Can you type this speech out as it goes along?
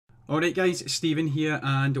Alright guys, Stephen here,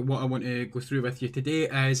 and what I want to go through with you today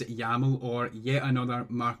is YAML, or yet another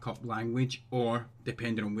markup language, or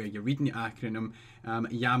depending on where you're reading the acronym,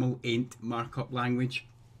 YAML ain't markup language.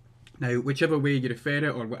 Now, whichever way you refer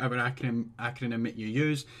it, or whatever acronym you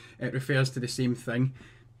use, it refers to the same thing.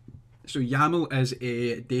 So YAML is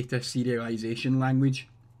a data serialization language.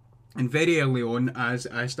 And very early on, as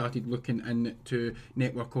I started looking into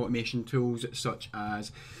network automation tools such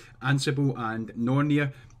as Ansible and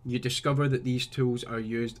Nornir, you discover that these tools are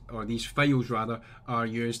used, or these files rather, are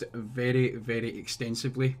used very, very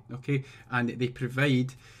extensively, okay? And they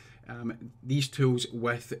provide these tools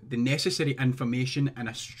with the necessary information and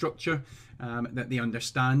a structure that they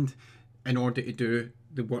understand in order to do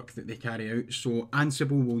the work that they carry out. So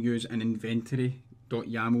Ansible will use an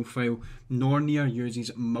inventory.yaml file. Nornir uses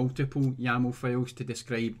multiple YAML files to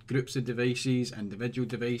describe groups of devices, individual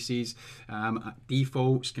devices,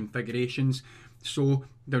 defaults, configurations. So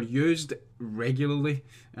they're used regularly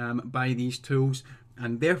by these tools,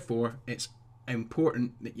 and therefore it's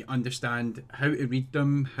important that you understand how to read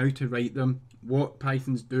them, how to write them, what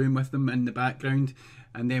Python's doing with them in the background.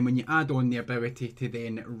 And then when you add on the ability to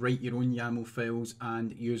then write your own YAML files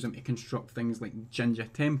and use them to construct things like Ginger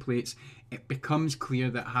templates, it becomes clear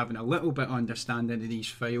that having a little bit of understanding of these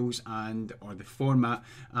files or the format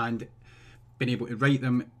and being able to write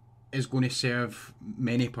them is going to serve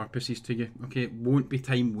many purposes to you. Okay, it won't be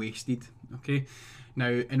time wasted. Okay, now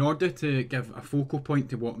in order to give a focal point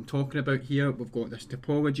to what I'm talking about here, we've got this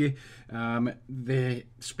topology. The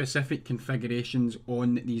specific configurations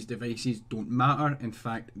on these devices don't matter. In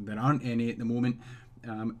fact, there aren't any at the moment.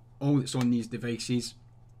 All that's on these devices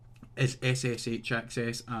is SSH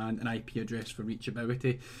access and an IP address for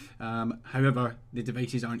reachability. However, the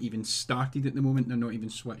devices aren't even started at the moment. They're not even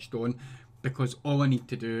switched on, because all I need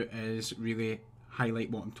to do is really highlight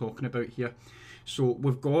what I'm talking about here. So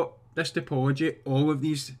we've got this topology. All of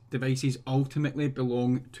these devices ultimately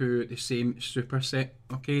belong to the same superset.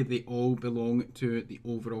 Okay, they all belong to the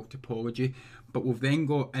overall topology, but we've then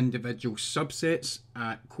got individual subsets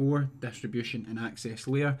at core, distribution and access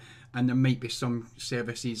layer, and there might be some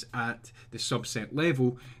services at the subset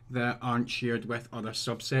level that aren't shared with other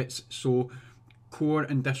subsets. So core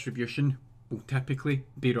and distribution will typically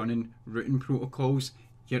be running routing protocols.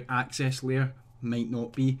 Your access layer might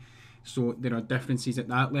not be. So there are differences at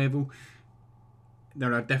that level.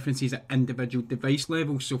 There are differences at individual device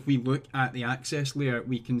level. So if we look at the access layer,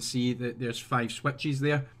 we can see that there's 5 switches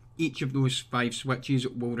there. Each of those 5 switches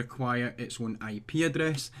will require its own IP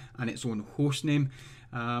address and its own host name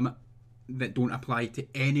that don't apply to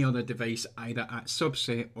any other device, either at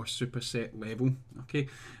subset or superset level. Okay,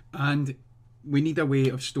 and we need a way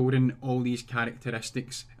of storing all these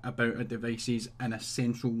characteristics about our devices in a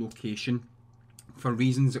central location for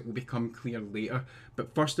reasons that will become clear later.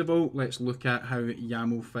 But first of all, let's look at how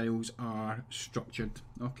YAML files are structured.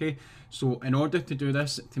 Okay, so in order to do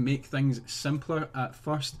this, to make things simpler at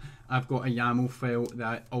first, I've got a YAML file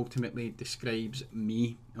that ultimately describes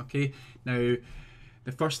me. Okay, now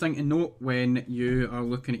the first thing to note when you are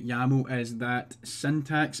looking at YAML is that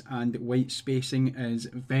syntax and white spacing is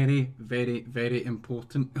very, very, very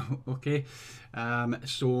important. Okay,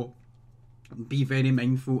 so be very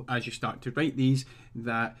mindful as you start to write these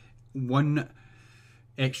that one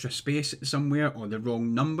extra space somewhere or the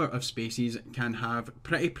wrong number of spaces can have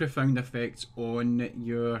pretty profound effects on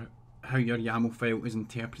how your YAML file is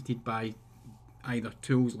interpreted by either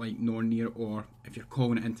tools like Nornir, or if you're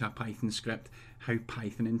calling it into a Python script, how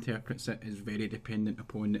Python interprets it is very dependent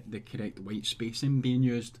upon the correct white spacing being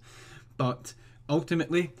used. But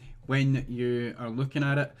ultimately, when you are looking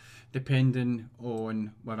at it, depending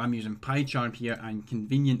on, well, I'm using PyCharm here, and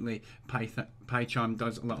conveniently PyCharm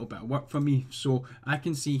does a little bit of work for me. So I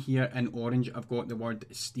can see here in orange I've got the word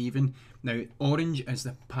Stephen. Now orange is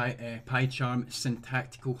the PyCharm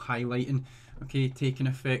syntactical highlighting, okay, taking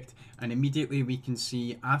effect, and immediately we can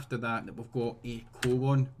see after that we've got a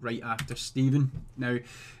colon right after Stephen. Now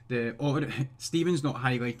Stephen's not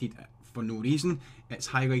highlighted for no reason. It's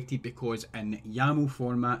highlighted because in YAML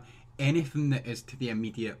format, anything that is to the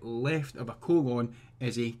immediate left of a colon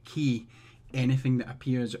is a key. Anything that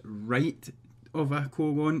appears right of a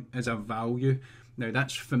colon is a value. Now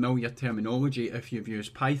that's familiar terminology if you've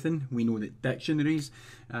used Python. We know that dictionaries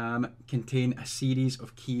contain a series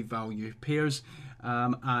of key value pairs,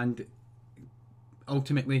 and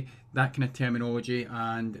ultimately that kind of terminology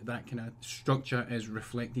and that kind of structure is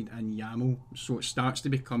reflected in YAML. So it starts to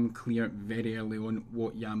become clear very early on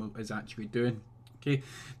what YAML is actually doing. Okay,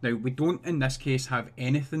 now we don't in this case have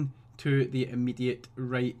anything to the immediate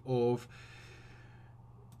right of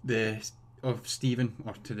the of Stephen,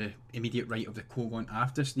 or to the immediate right of the colon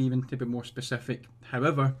after Stephen to be more specific.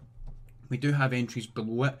 However, we do have entries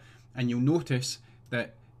below it, and you'll notice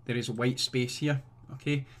that there is a white space here.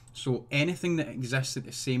 Okay, so anything that exists at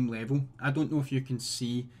the same level, I don't know if you can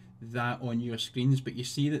see that on your screens, but you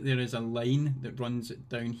see that there is a line that runs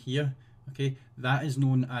down here. Okay, that is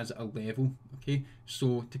known as a level. Okay,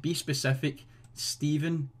 so to be specific,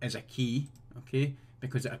 Stephen is a key, okay,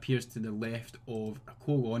 because it appears to the left of a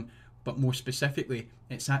colon, but more specifically,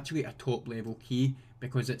 it's actually a top level key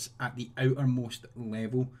because it's at the outermost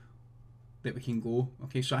level that we can go.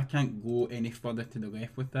 Okay, so I can't go any further to the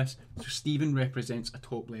left with this. So Stephen represents a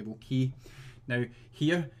top level key. Now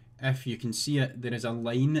here, if you can see it, there is a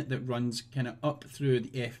line that runs kind of up through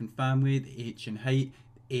the F in family, the H in height,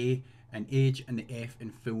 the A in age, and the F in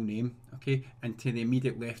full name. Okay, and to the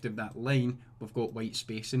immediate left of that line, we've got white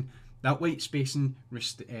spacing. That white spacing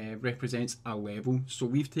represents a level. So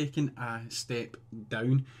we've taken a step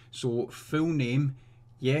down. So full name,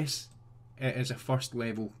 yes, it is a first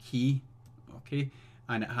level key. Okay,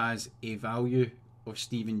 and it has a value of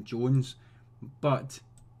Stephen Jones, but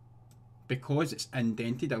because it's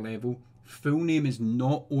indented a level, full name is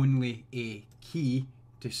not only a key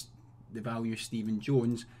to the value Stephen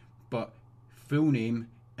Jones, but full name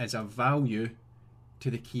is a value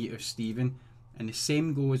to the key of Stephen, and the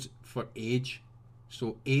same goes for age.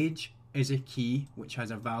 So age is a key which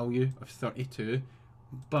has a value of 32,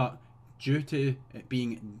 but due to it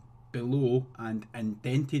being below and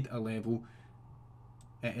indented a level,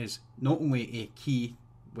 it is not only a key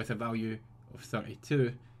with a value of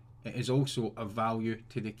 32, it is also a value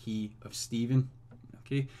to the key of Stephen.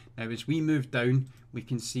 Okay, now as we move down, we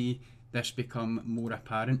can see this become more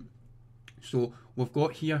apparent. So we've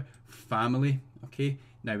got here family. Okay,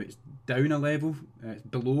 now it's down a level, it's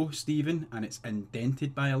below Stephen, and it's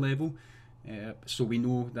indented by a level. So we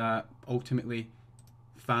know that ultimately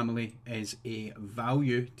family is a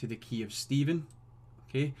value to the key of Stephen.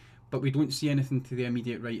 Okay, but we don't see anything to the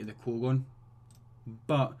immediate right of the colon.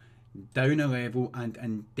 But down a level and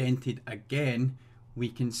indented again, we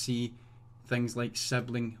can see things like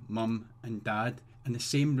sibling, mum, and dad, and the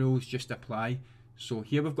same rules just apply. So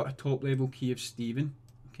here we've got a top level key of Stephen.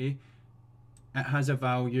 Okay, it has a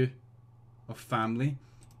value of family.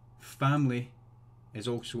 Family is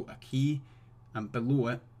also a key, and below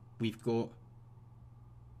it we've got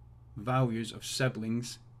values of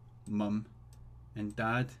siblings, mum, and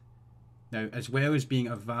dad. Now, as well as being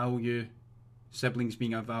a value, siblings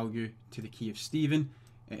being a value to the key of Stephen,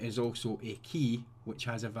 it is also a key which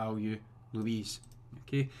has a value Louise.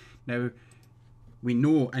 Okay, now we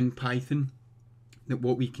know in Python that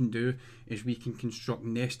what we can do is we can construct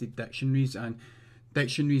nested dictionaries, and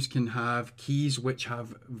dictionaries can have keys which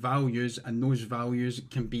have values, and those values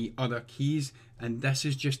can be other keys, and this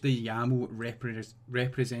is just the YAML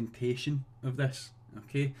representation of this.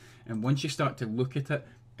 Okay, and once you start to look at it,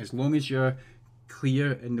 as long as you're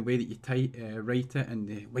clear in the way that you write it and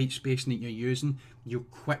the white spacing that you're using, you'll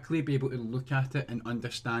quickly be able to look at it and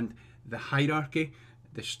understand the hierarchy,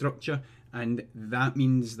 the structure, and that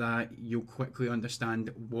means that you'll quickly understand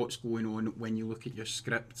what's going on when you look at your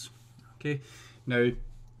scripts. Okay, now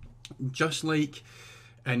just like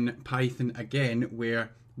in Python again, where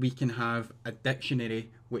we can have a dictionary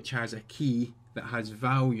which has a key that has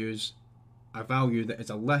values, a value that is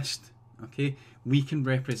a list, okay, we can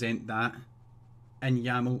represent that in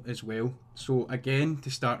YAML as well. So again,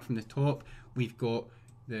 to start from the top, we've got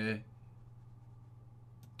the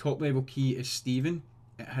top level key is Stephen.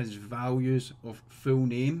 It has values of full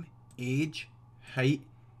name, age, height,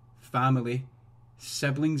 family.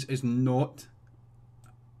 Siblings is not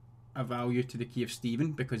a value to the key of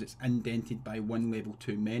Stephen because it's indented by one level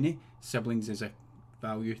too many. Siblings is a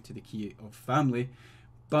value to the key of family,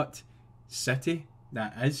 but city,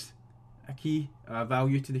 that is a key, a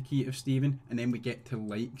value to the key of Stephen, and then we get to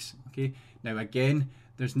likes. Okay, now again,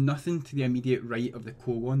 there's nothing to the immediate right of the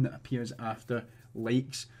colon that appears after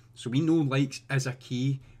likes, so we know likes is a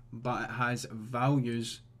key, but it has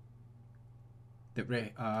values that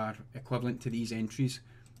are equivalent to these entries.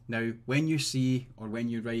 Now when you see, or when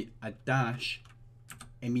you write a dash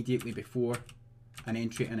immediately before an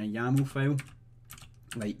entry in a YAML file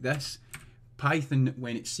like this, Python,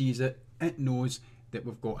 when it sees it, it knows that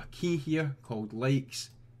we've got a key here called likes,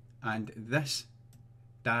 and this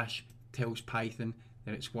dash tells Python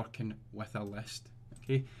that it's working with a list.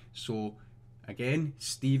 Okay, so again,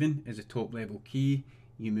 Stephen is a top level key.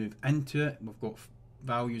 You move into it, we've got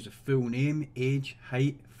values of full name, age,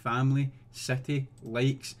 height, family, city,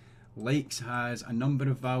 likes. Likes has a number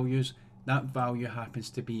of values. That value happens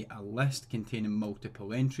to be a list containing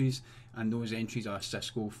multiple entries, and those entries are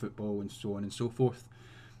Cisco, football, and so on and so forth.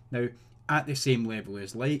 Now, at the same level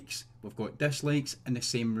as likes, we've got dislikes, and the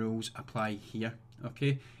same rules apply here.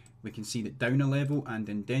 Okay, we can see that down a level and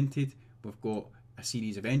indented, we've got a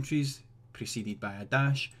series of entries preceded by a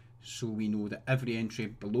dash, so we know that every entry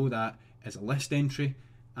below that is a list entry,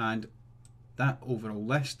 and that overall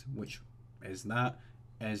list, which is that,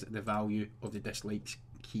 is the value of the dislikes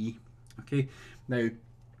key. Okay, now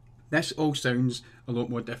this all sounds a lot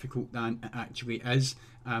more difficult than it actually is.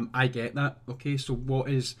 I get that. Okay, so what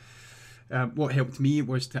helped me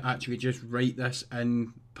was to actually just write this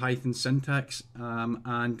in Python syntax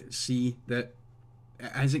and see that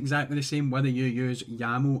it is exactly the same whether you use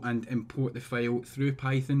YAML and import the file through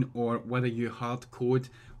Python or whether you hard code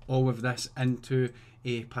all of this into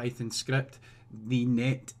a Python script. The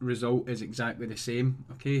net result is exactly the same.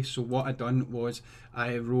 Okay, so what I done was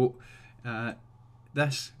I wrote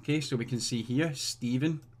this. Okay, so we can see here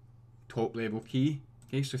Stephen, top level key.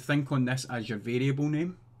 Okay, so think on this as your variable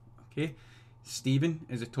name. Okay, Stephen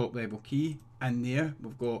is a top level key, and there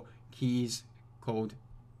we've got keys called,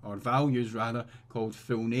 or values rather, called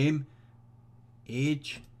full name,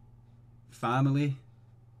 age, family,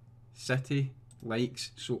 city,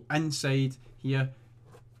 likes. So inside here,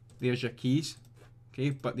 there's your keys,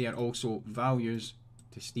 okay, but they are also values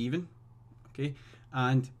to Stephen, okay.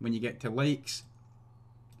 And when you get to likes,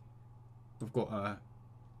 we've got a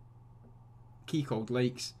key called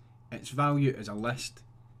likes, its value is a list.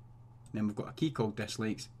 Then we've got a key called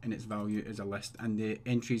dislikes, and its value is a list, and the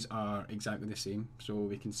entries are exactly the same. So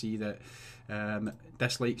we can see that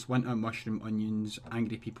dislikes, winter, mushroom, onions,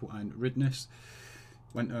 angry people, and rudeness.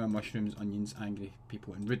 Winter, mushrooms, onions, angry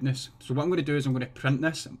people, and rudeness. So what I'm going to do is I'm going to print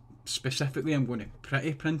this. Specifically, I'm going to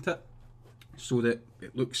pretty print it so that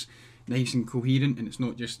it looks nice and coherent and it's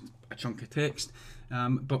not just a chunk of text.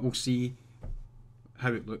 But we'll see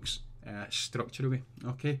how it looks structurally.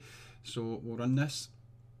 Okay, so we'll run this.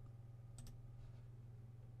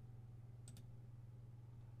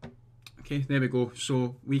 Okay, there we go.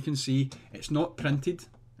 So we can see it's not printed,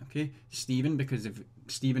 okay, Stephen, because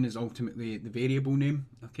Stephen is ultimately the variable name,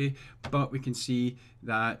 okay, but we can see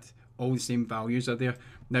that all the same values are there.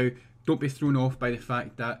 Now, don't be thrown off by the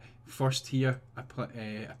fact that first here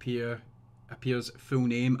appears full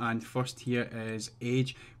name and first here is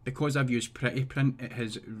age. Because I've used pretty print, it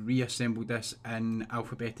has reassembled this in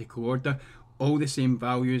alphabetical order. All the same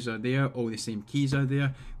values are there, all the same keys are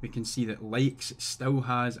there. We can see that likes still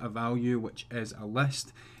has a value, which is a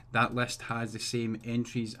list. That list has the same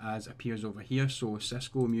entries as appears over here. So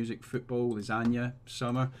Cisco, music, football, lasagna,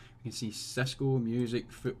 summer. We can see Cisco,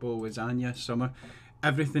 music, football, lasagna, summer.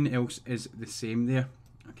 Everything else is the same there.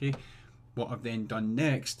 Okay. What I've then done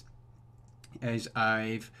next is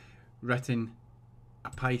I've written a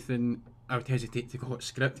Python, I would hesitate to call it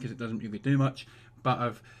script because it doesn't really do much, but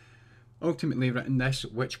I've ultimately written this,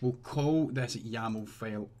 which will call this YAML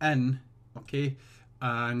file in, okay,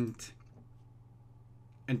 and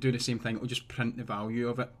do the same thing. It'll just print the value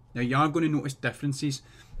of it. Now you are going to notice differences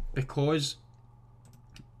because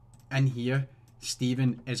in here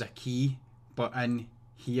Stephen is a key, but in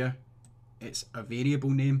here it's a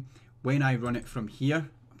variable name. When I run it from here,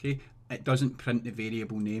 okay, it doesn't print the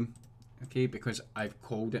variable name, okay, because I've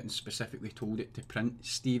called it and specifically told it to print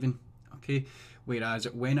Stephen, okay. Whereas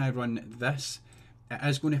when I run this, it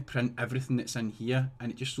is going to print everything that's in here,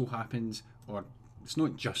 and it just so happens, or it's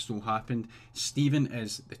not just so happened, Stephen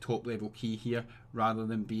is the top level key here rather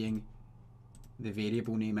than being the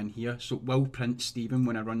variable name in here. So it will print Stephen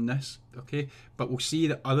when I run this, okay. But we'll see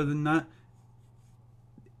that other than that,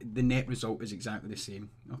 the net result is exactly the same,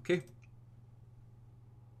 okay.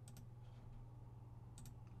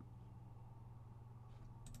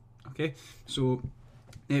 Okay, so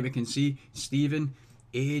there we can see Stephen,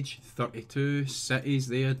 age 32, cities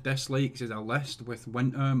there, dislikes is a list with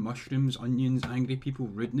winter, mushrooms, onions, angry people,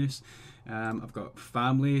 rudeness. I've got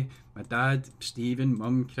family, my dad, Stephen,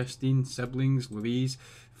 mum, Christine, siblings, Louise,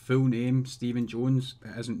 full name, Stephen Jones,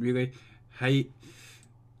 it isn't really, height,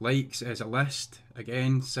 likes is a list,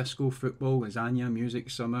 again, Cisco, football, lasagna, music,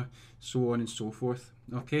 summer, so on and so forth.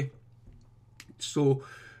 Okay, so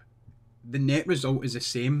the net result is the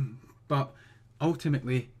same, but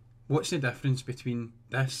ultimately, what's the difference between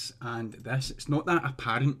this and this? It's not that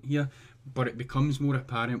apparent here, but it becomes more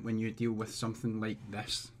apparent when you deal with something like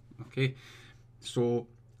this. Okay, so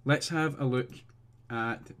let's have a look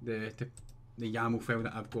at the YAML file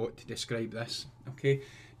that I've got to describe this. Okay,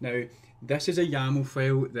 now this is a YAML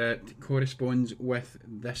file that corresponds with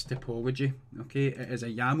this topology. Okay, it is a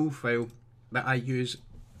YAML file that I use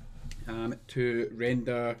to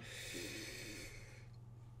render,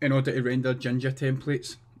 in order to render Ginger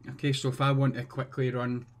templates. Okay, so if I want to quickly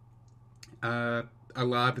run a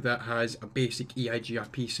lab that has a basic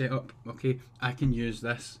EIGRP setup, okay, I can use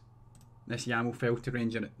this YAML file to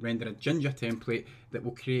render a Ginger template that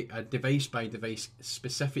will create a device by device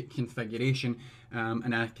specific configuration,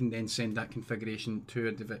 and I can then send that configuration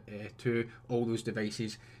to all those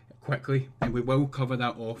devices quickly, and we will cover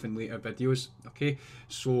that off in later videos. Okay,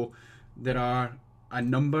 so there are a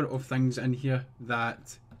number of things in here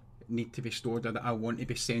that need to be stored or that I want to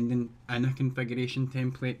be sending in a configuration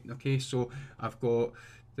template. Okay, so I've got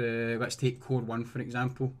let's take core 1 for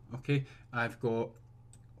example. Okay, I've got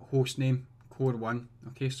hostname core 1.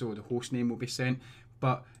 Okay, so the hostname will be sent.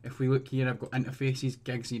 But if we look here, I've got interfaces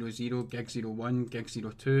gig00, gig01,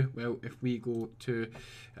 gig02. Well, if we go to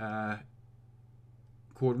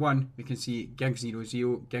core 1, we can see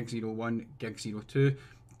gig00, gig01, gig02.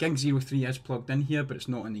 Gig03 is plugged in here, but it's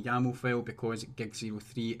not in the YAML file because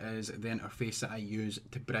gig03 is the interface that I use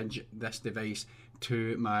to bridge this device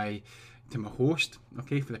to my host,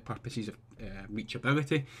 okay, for the purposes of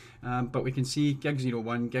reachability. But we can see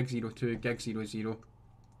gig01, gig02, gig00,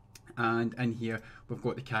 and in here we've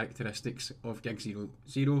got the characteristics of gig00,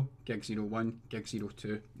 gig01,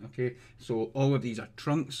 gig02. Okay, so all of these are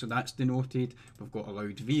trunks, so that's denoted. We've got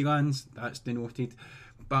allowed VLANs, that's denoted,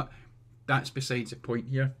 but that's besides the point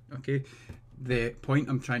here. Okay, the point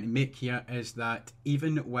I'm trying to make here is that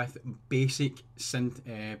even with basic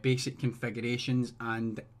configurations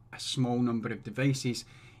and a small number of devices,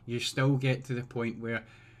 you still get to the point where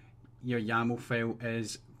your YAML file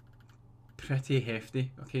is pretty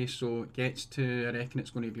hefty. Okay, so it gets to, I reckon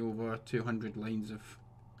it's going to be over 200 lines of,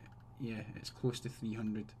 yeah, it's close to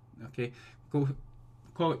 300. Okay, call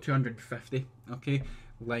it 250. Okay,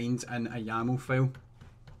 lines in a YAML file.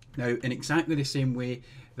 Now, in exactly the same way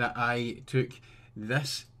that I took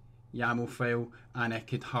this YAML file and I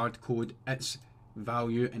could hard code its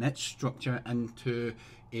value and its structure into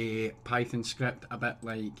a Python script a bit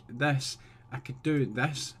like this, I could do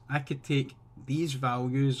this. I could take these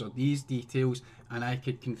values or these details and I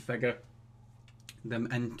could configure them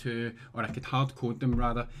into, or I could hard code them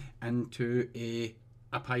rather, into a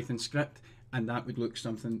Python script, and that would look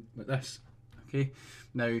something like this. Okay,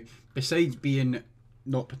 now besides being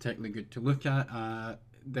not particularly good to look at,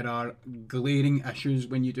 there are glaring issues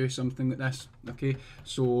when you do something like this. Okay,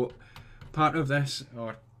 so part of this,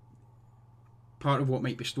 or part of what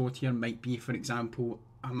might be stored here, might be, for example,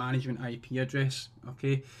 a management IP address.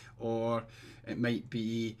 Okay, or it might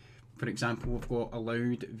be, for example, we've got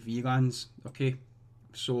allowed VLANs. Okay,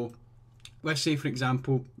 so let's say, for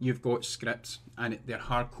example, you've got scripts and they're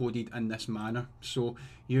hard coded in this manner. So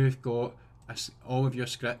you've got all of your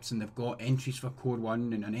scripts and they've got entries for core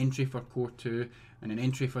 1 and an entry for core 2 and an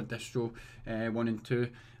entry for distro 1 and 2,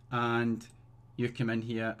 and you come in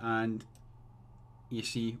here and you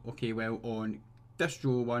see, okay, well, on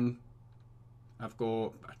distro 1 I've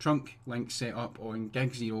got a trunk link set up on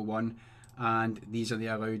gig01 and these are the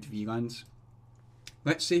allowed VLANs.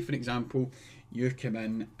 Let's say, for example, you come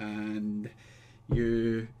in and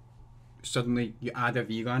you add a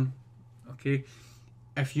VLAN. Okay,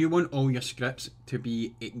 if you want all your scripts to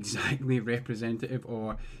be exactly representative,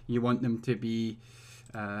 or you want them to be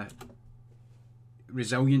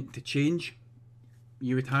resilient to change,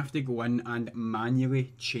 you would have to go in and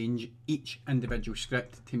manually change each individual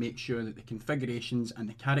script to make sure that the configurations and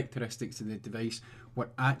the characteristics of the device were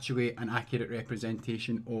actually an accurate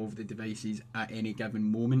representation of the devices at any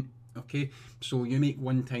given moment. Okay, so you make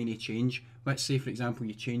one tiny change. Let's say, for example,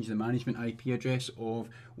 you change the management IP address of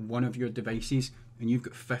one of your devices and you've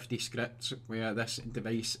got 50 scripts where this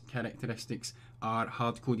device characteristics are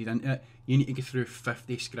hard-coded into it. You need to go through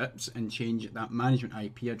 50 scripts and change that management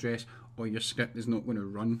IP address, or your script is not going to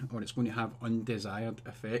run, or it's going to have undesired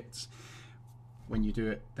effects. When you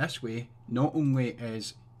do it this way, not only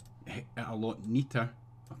is it a lot neater,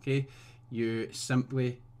 okay, you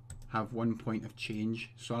simply have one point of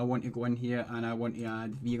change. So I want to go in here and I want to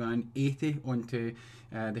add VLAN 80 onto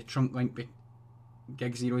the trunk link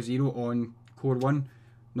gig00 on core 1,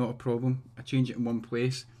 not a problem. I change it in one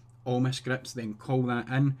place, all my scripts then call that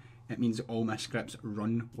in. It means that all my scripts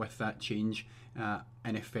run with that change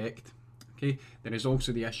in effect. Okay, there is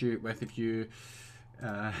also the issue with if you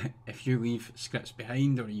leave scripts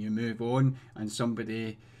behind or you move on and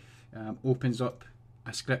somebody opens up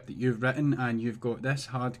a script that you've written and you've got this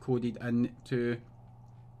hard coded into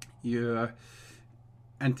your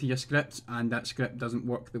scripts and that script doesn't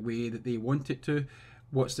work the way that they want it to,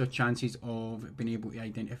 what's their chances of being able to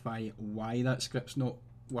identify why that script's not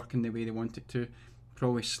working the way they want it to?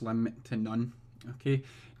 Probably slim to none. Okay,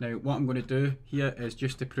 now what I'm going to do here is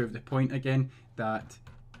just to prove the point again that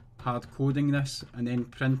hard coding this and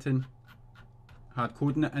then hard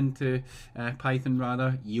coding it into Python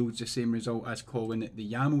rather yields the same result as calling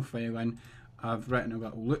the YAML file in. I've written a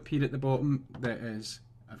little loop here at the bottom that is,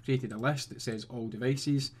 I've created a list that says all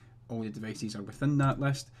devices. All the devices are within that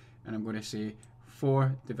list, and I'm going to say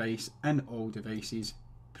for device in all devices,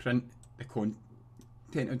 print the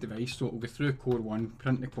content of device. So it'll go through core 1,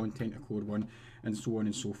 print the content of core 1, and so on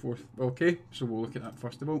and so forth. Okay, so we'll look at that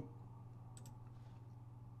first of all.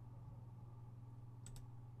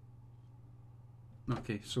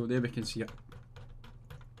 Okay, so there we can see it.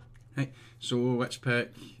 Right, so let's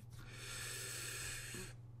pick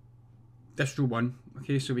distro 1.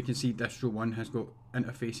 Okay, so we can see distro 1 has got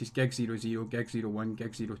interfaces gig 00, gig 01,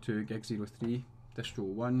 gig 02, gig 03, distro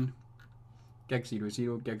 1, gig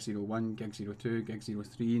 00, gig 01, gig 02, gig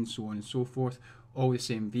 03, and so on and so forth. All the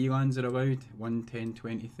same VLANs are allowed, 1, 10,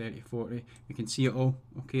 20, 30, 40. We can see it all.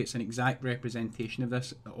 Okay, it's an exact representation of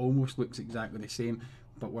this. It almost looks exactly the same,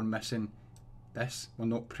 but we're missing this. We're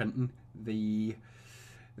not printing the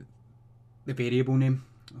variable name.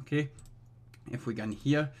 Okay, if we go in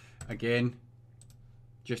here again,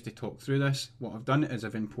 just to talk through this, what I've done is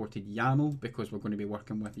I've imported YAML because we're going to be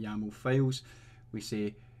working with YAML files. We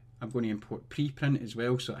say I'm going to import preprint as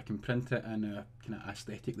well so I can print it in a kind of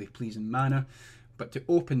aesthetically pleasing manner. But to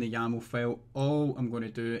open the YAML file, all I'm going to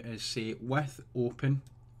do is say with open.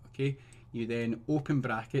 Okay, you then open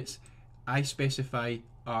brackets. I specify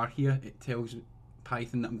R here. It tells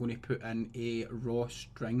Python that I'm going to put in a raw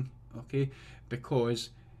string. Okay,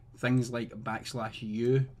 because things like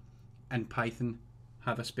 \u in Python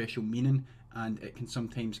have a special meaning, and it can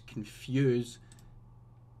sometimes confuse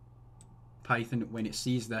Python when it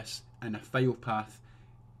sees this in a file path.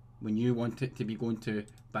 When you want it to be going to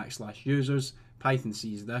 \users, Python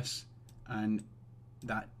sees this, and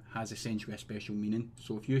that has essentially a special meaning.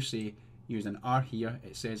 So if you say use an R here,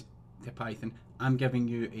 it says to Python, I'm giving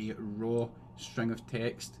you a raw string of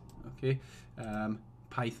text. Okay,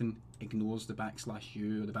 Python ignores the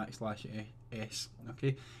 \u or the \s.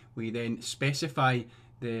 Okay, we then specify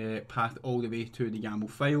the path all the way to the YAML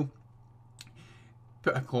file,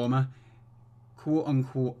 put a comma, quote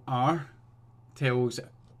unquote R tells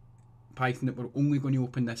Python that we're only going to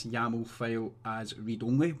open this YAML file as read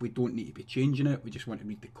only. We don't need to be changing it, we just want to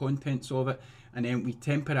read the contents of it, and then we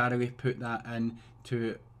temporarily put that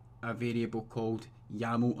into a variable called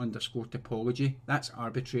YAML underscore topology. That's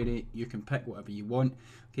arbitrary, you can pick whatever you want.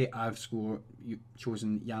 Okay, I've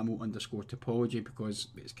chosen YAML underscore topology because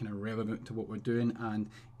it's kind of relevant to what we're doing and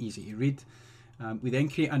easy to read. We then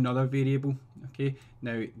create another variable. Okay,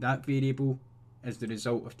 now that variable is the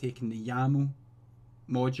result of taking the YAML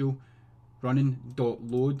module, running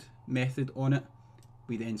 .load method on it.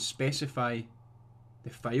 We then specify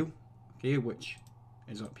the file, okay, which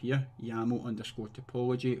is up here. YAML underscore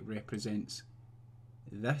topology represents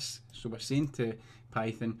this. So we're saying to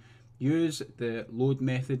Python, use the load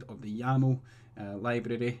method of the YAML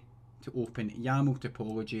library to open YAML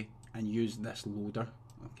topology and use this loader.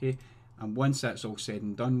 Okay, and once that's all said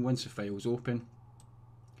and done, once the file's open,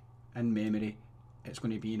 in memory, it's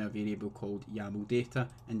going to be in a variable called YAML data,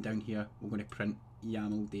 and down here we're going to print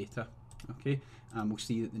YAML data. Okay, and we'll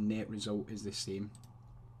see that the net result is the same.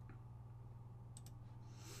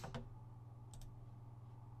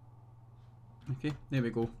 Okay, there we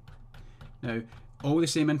go. Now all the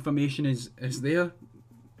same information is there.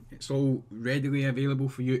 It's all readily available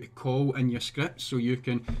for you to call in your script, so you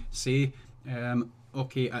can say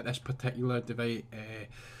okay, at this particular device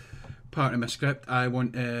part of my script, I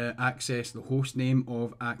want to access the host name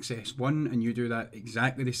of access1, and you do that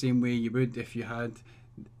exactly the same way you would if you had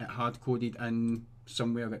it hard coded in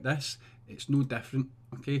somewhere like this. It's no different.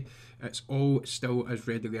 Okay, it's all still as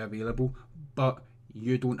readily available, but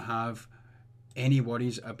you don't have any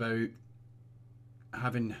worries about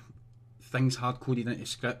having things hard coded into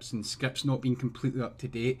scripts and scripts not being completely up to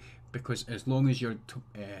date, because as long as your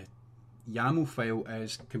YAML file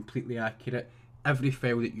is completely accurate, every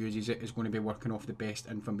file that uses it is going to be working off the best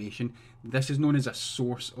information. This is known as a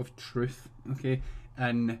source of truth, okay,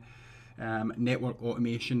 in network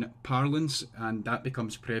automation parlance, and that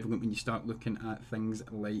becomes prevalent when you start looking at things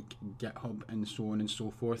like GitHub and so on and so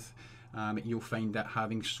forth. You'll find that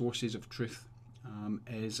having sources of truth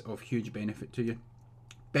is of huge benefit to you.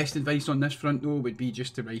 Best advice on this front though would be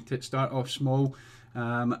just to write it. Start off small,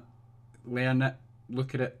 learn it,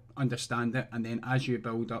 look at it, understand it, and then as you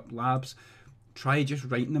build up labs, try just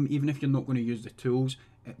writing them. Even if you're not going to use the tools,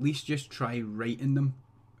 at least just try writing them.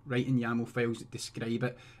 Writing YAML files that describe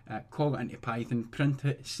it, call it into Python, print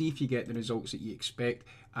it, see if you get the results that you expect,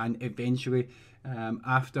 and eventually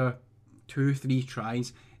after 2-3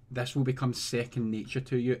 tries, this will become second nature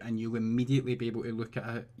to you, and you'll immediately be able to look at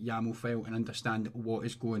a YAML file and understand what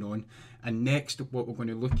is going on. And next, what we're going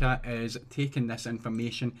to look at is taking this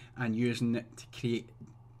information and using it to create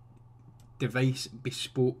device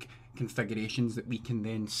bespoke configurations that we can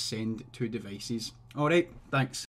then send to devices. All right, thanks.